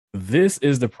This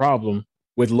is the problem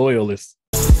with loyalists.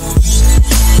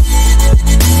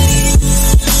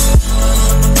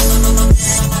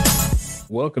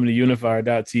 Welcome to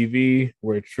Unifier.tv,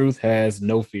 where truth has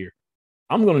no fear.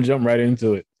 I'm going to jump right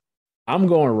into it. I'm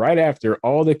going right after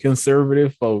all the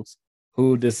conservative folks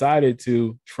who decided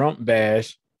to Trump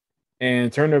bash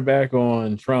and turn their back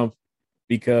on Trump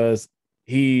because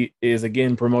he is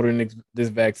again promoting this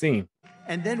vaccine.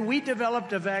 And then we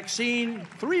developed a vaccine,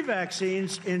 3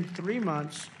 vaccines in 3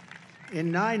 months, in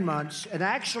 9 months. And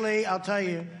actually, I'll tell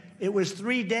you, it was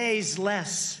 3 days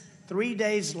less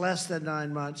than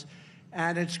 9 months.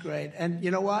 And it's great. And you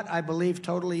know what? I believe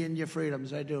totally in your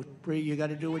freedoms. I do. You got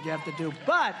to do what you have to do.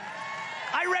 But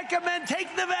I recommend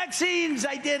take the vaccines.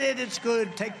 I did it. It's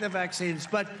good. Take the vaccines.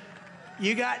 But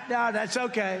no, that's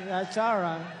okay. That's all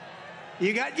right.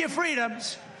 You got your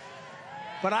freedoms.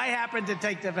 But I happen to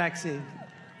take the vaccine.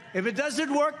 If it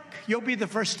doesn't work, you'll be the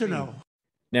first to know.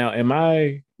 Now, am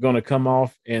I going to come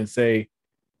off and say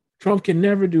Trump can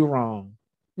never do wrong?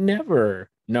 Never.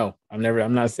 No, I'm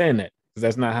not saying that, because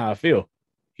that's not how I feel.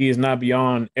 He is not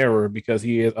beyond error because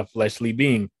he is a fleshly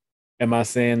being. Am I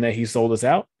saying that he sold us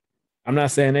out? I'm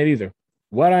not saying that either.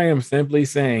 What I am simply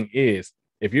saying is,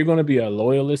 if you're going to be a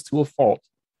loyalist to a fault,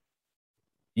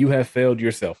 you have failed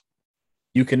yourself.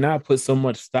 You cannot put so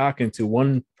much stock into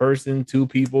one person, 2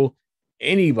 people,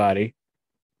 anybody,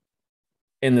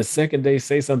 and the second they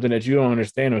say something that you don't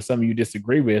understand or something you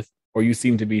disagree with, or you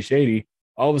seem to be shady,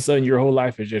 all of a sudden your whole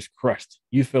life is just crushed.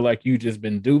 You feel like you've just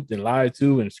been duped and lied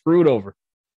to and screwed over.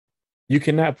 You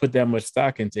cannot put that much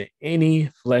stock into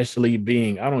any fleshly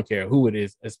being. I don't care who it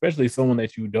is, especially someone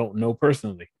that you don't know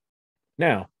personally.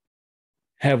 Now,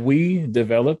 have we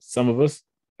developed, some of us,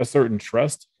 a certain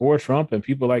trust for Trump and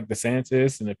people like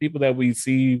DeSantis and the people that we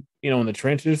see, in the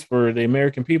trenches for the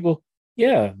American people?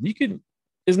 Yeah,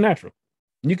 it's natural.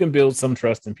 You can build some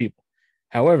trust in people.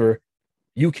 However,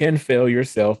 you can fail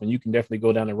yourself, and you can definitely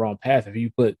go down the wrong path if you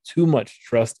put too much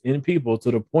trust in people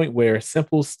to the point where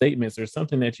simple statements or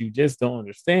something that you just don't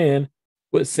understand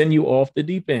would send you off the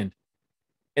deep end.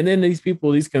 And then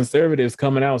these conservatives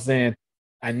coming out saying,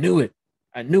 I knew it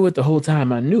the whole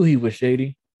time. I knew he was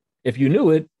shady. If you knew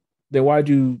it, then why'd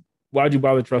you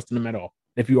bother trusting him at all?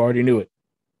 If you already knew it,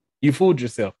 you fooled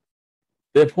yourself.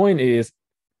 The point is,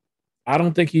 I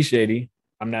don't think he's shady.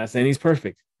 I'm not saying he's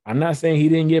perfect. I'm not saying he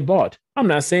didn't get bought. I'm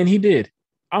not saying he did.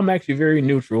 I'm actually very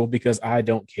neutral because I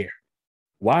don't care.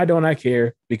 Why don't I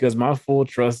care? Because my full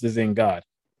trust is in God.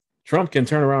 Trump can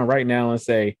turn around right now and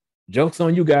say, joke's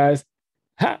on you guys.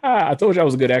 Ha ha, I told you I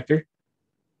was a good actor.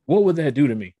 What would that do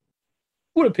to me?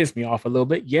 Would have pissed me off a little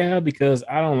bit. Yeah, because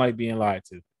I don't like being lied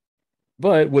to.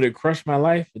 But would it crush my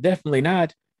life? Definitely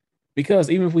not. Because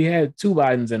even if we had 2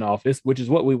 Bidens in office, which is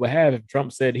what we would have if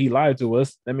Trump said he lied to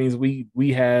us, that means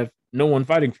we have no one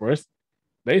fighting for us,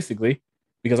 basically,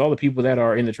 because all the people that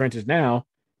are in the trenches now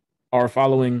are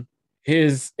following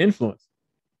his influence.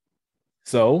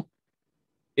 So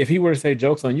if he were to say,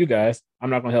 joke's on you guys, I'm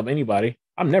not going to help anybody,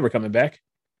 I'm never coming back.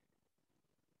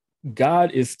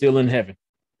 God is still in heaven.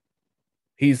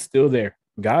 He's still there.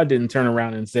 God didn't turn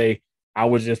around and say, I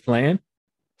was just playing.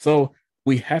 So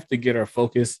we have to get our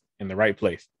focus in the right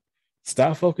place.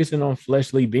 Stop focusing on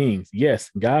fleshly beings.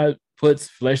 Yes, God puts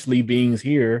fleshly beings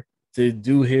here to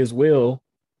do his will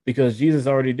because Jesus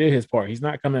already did his part. He's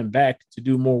not coming back to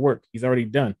do more work. He's already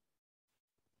done.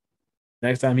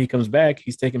 Next time he comes back,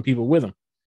 he's taking people with him.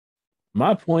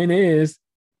 My point is,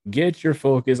 get your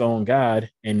focus on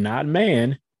God and not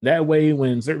man. That way,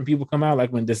 when certain people come out, like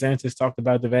when DeSantis talked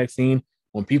about the vaccine,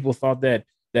 when people thought that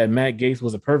Matt Gaetz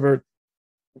was a pervert,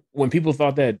 when people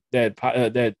thought that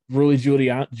Rudy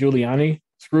Giuliani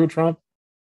screwed Trump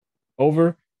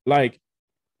over, like,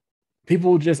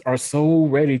 people just are so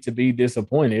ready to be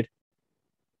disappointed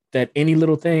that any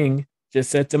little thing just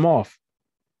sets them off.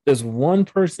 There's one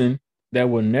person that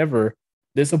will never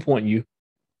disappoint you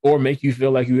or make you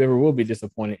feel like you ever will be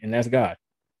disappointed, and that's God.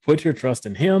 Put your trust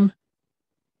in him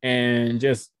and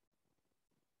just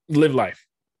live life.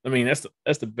 I mean, that's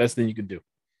the best thing you could do.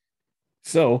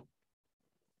 So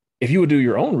if you would do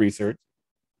your own research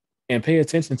and pay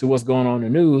attention to what's going on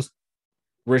in the news,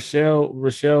 Rochelle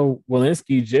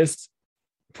Walensky just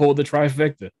pulled the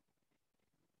trifecta.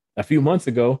 A few months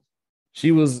ago,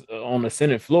 she was on the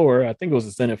Senate floor, I think it was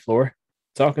the Senate floor,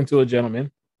 talking to a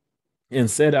gentleman and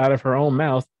said out of her own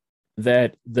mouth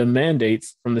that the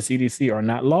mandates from the CDC are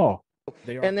not law.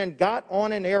 And then got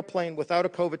on an airplane without a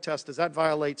COVID test. Does that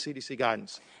violate CDC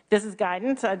guidance? This is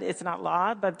guidance. It's not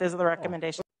law, but these are the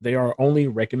recommendations. They are only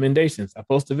recommendations. I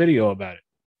posted a video about it.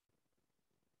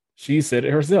 She said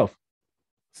it herself.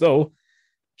 So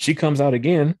she comes out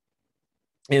again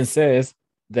and says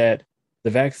that the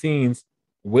vaccines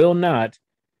will not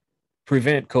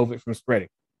prevent COVID from spreading.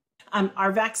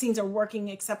 Our vaccines are working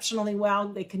exceptionally well.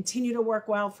 They continue to work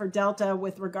well for Delta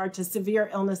with regard to severe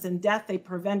illness and death. They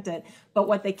prevent it. But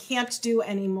what they can't do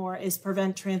anymore is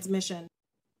prevent transmission.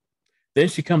 Then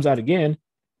she comes out again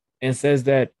and says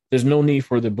that there's no need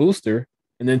for the booster.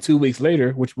 And then 2 weeks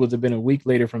later, which would have been a week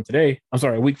later from today,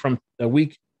 a week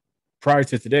prior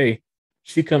to today,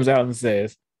 she comes out and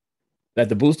says that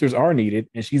the boosters are needed.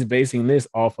 And she's basing this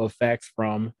off of facts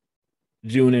from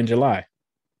June and July.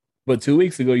 But 2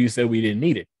 weeks ago, you said we didn't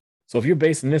need it. So if you're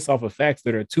basing this off of facts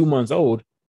that are 2 months old,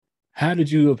 how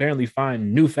did you apparently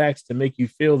find new facts to make you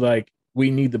feel like we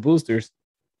need the boosters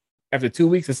after 2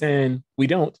 weeks of saying we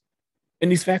don't?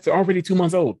 And these facts are already 2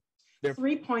 months old.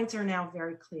 3 points are now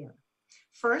very clear.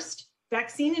 First,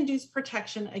 vaccine-induced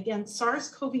protection against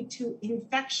SARS-CoV-2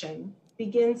 infection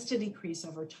begins to decrease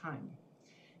over time.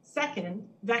 Second,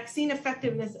 vaccine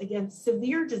effectiveness against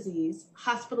severe disease,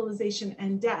 hospitalization,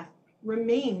 and death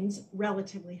remains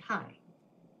relatively high.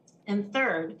 And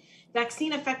third,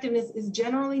 vaccine effectiveness is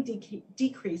generally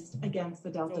decreased against the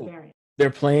Delta variant.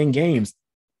 They're playing games.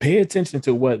 Pay attention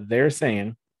to what they're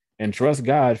saying and trust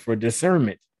God for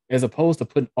discernment, as opposed to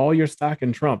putting all your stock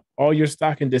in Trump, all your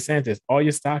stock in DeSantis, all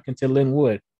your stock into Lynn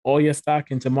Wood, all your stock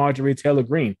into Marjorie Taylor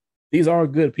Greene. These are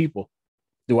good people.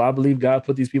 Do I believe God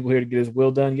put these people here to get his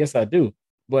will done? Yes, I do.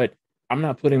 But I'm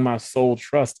not putting my sole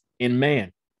trust in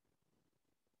man.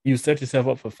 You set yourself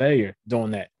up for failure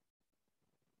doing that.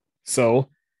 So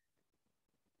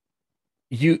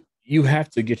you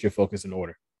have to get your focus in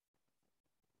order,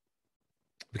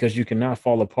 because you cannot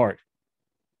fall apart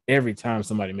every time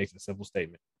somebody makes a simple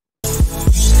statement.